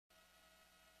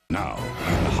Now,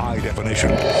 in high definition,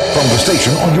 from the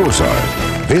station on your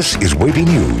side, this is WAVY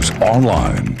News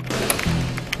Online.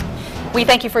 We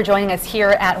thank you for joining us here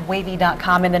at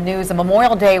WAVY.com. In the news, a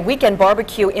Memorial Day weekend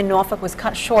barbecue in Norfolk was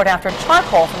cut short after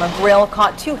charcoal from a grill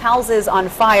caught two houses on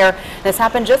fire. This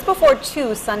happened just before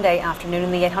 2 Sunday afternoon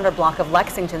in the 800 block of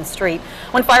Lexington Street.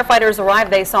 When firefighters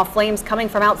arrived, they saw flames coming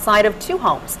from outside of 2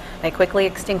 homes. They quickly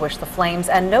extinguished the flames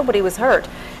and nobody was hurt.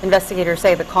 Investigators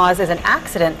say the cause is an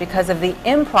accident because of the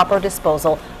improper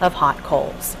disposal of hot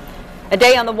coals. A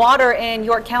day on the water in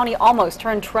York County almost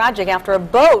turned tragic after a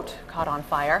boat caught on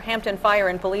fire. Hampton Fire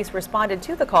and police responded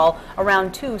to the call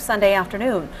around 2 Sunday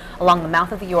afternoon along the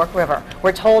mouth of the York River.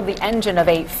 We're told the engine of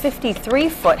a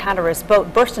 53-foot Hatteras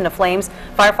boat burst into flames.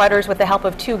 Firefighters, with the help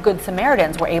of 2 Good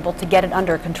Samaritans, were able to get it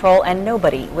under control and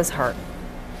nobody was hurt.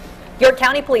 York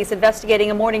County Police investigating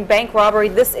a morning bank robbery.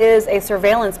 This is a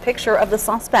surveillance picture of the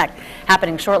suspect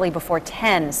happening shortly before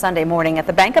 10 Sunday morning at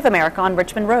the Bank of America on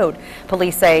Richmond Road.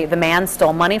 Police say the man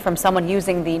stole money from someone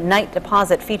using the night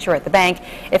deposit feature at the bank.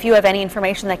 If you have any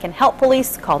information that can help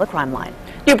police, call the crime line.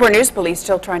 Newport News police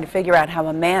still trying to figure out how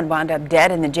a man wound up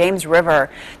dead in the James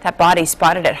River. That body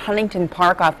spotted at Huntington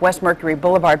Park off West Mercury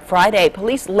Boulevard Friday.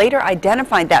 Police later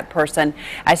identified that person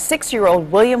as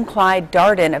 6-year-old William Clyde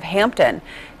Darden of Hampton.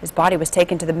 His body was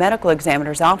taken to the medical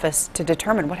examiner's office to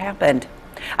determine what happened.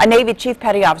 A Navy Chief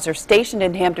Petty Officer stationed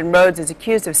in Hampton Roads is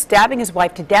accused of stabbing his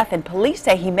wife to death, and police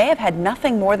say he may have had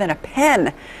nothing more than a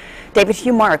pen. David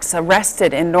Hugh Marks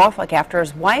arrested in Norfolk after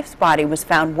his wife's body was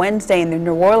found Wednesday in the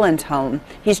New Orleans home.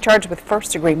 He's charged with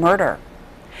first-degree murder.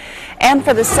 And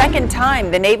for the second time,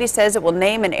 the Navy says it will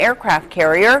name an aircraft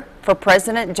carrier for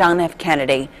President John F.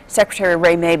 Kennedy. Secretary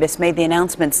Ray Mabus made the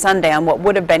announcement Sunday on what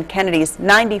would have been Kennedy's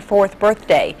 94th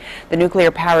birthday. The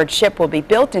nuclear-powered ship will be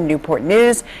built in Newport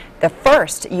News. The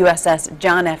first USS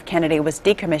John F. Kennedy was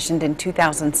decommissioned in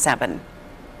 2007.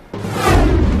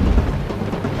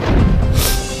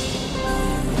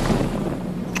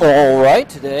 All right,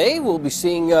 today we'll be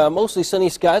seeing mostly sunny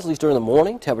skies, at least during the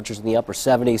morning. Temperatures in the upper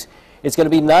 70s. It's going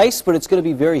to be nice, but it's going to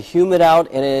be very humid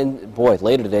out, and boy,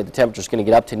 later today the temperature's going to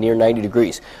get up to near 90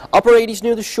 degrees. Upper 80s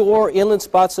near the shore, inland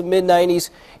spots of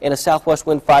mid-90s, and a southwest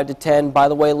wind 5 to 10. By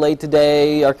the way, late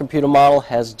today, our computer model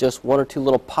has just 1 or 2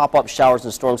 little pop-up showers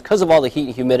and storms because of all the heat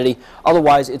and humidity.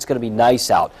 Otherwise, it's going to be nice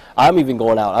out. I'm even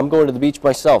going out. I'm going to the beach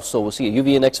myself, so we'll see a UV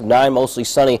index of 9, mostly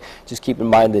sunny. Just keep in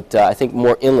mind that I think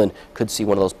more inland could see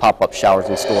one of those pop-up showers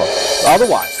and storms.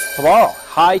 Otherwise, tomorrow,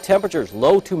 high temperatures,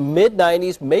 low to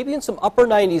mid-90s, maybe in some upper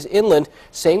 90s inland.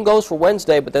 Same goes for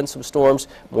Wednesday, but then some storms,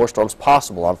 more storms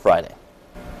possible on Friday.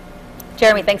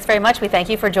 Jeremy, thanks very much. We thank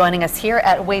you for joining us here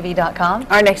at WAVY.com.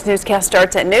 Our next newscast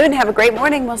starts at noon. Have a great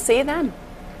morning. We'll see you then.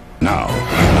 Now,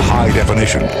 in high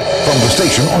definition, from the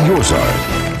station on your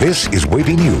side, this is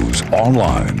WAVY News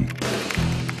Online.